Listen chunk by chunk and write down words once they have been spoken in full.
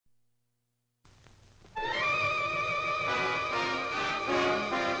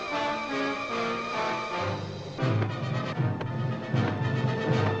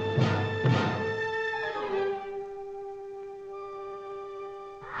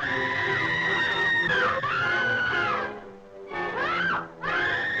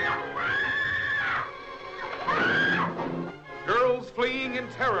in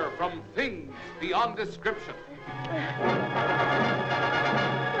terror from things beyond description.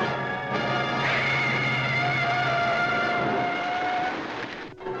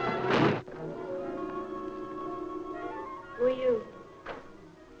 Who are you?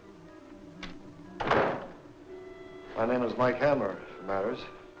 My name is Mike Hammer, if it matters.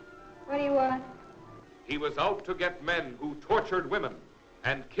 What do you want? He was out to get men who tortured women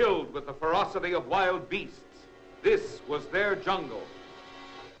and killed with the ferocity of wild beasts. This was their jungle.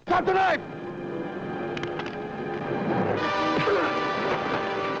 Stop the knife!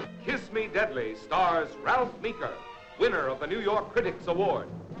 Kiss Me Deadly stars Ralph Meeker, winner of the New York Critics Award.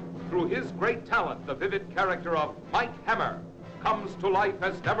 Through his great talent, the vivid character of Mike Hammer comes to life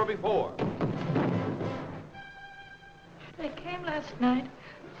as never before. They came last night,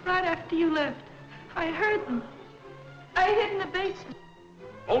 right after you left. I heard them. I hid in the basement.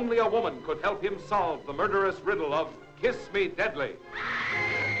 Only a woman could help him solve the murderous riddle of Kiss Me Deadly.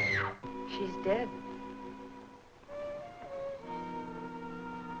 She's dead.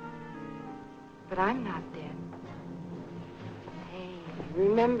 But I'm not dead. Hey,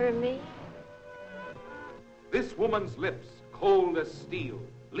 remember me? This woman's lips, cold as steel,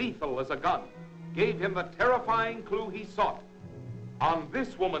 lethal as a gun, gave him the terrifying clue he sought. On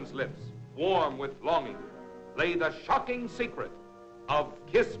this woman's lips, warm with longing, lay the shocking secret of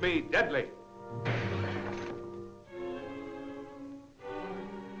Kiss Me Deadly.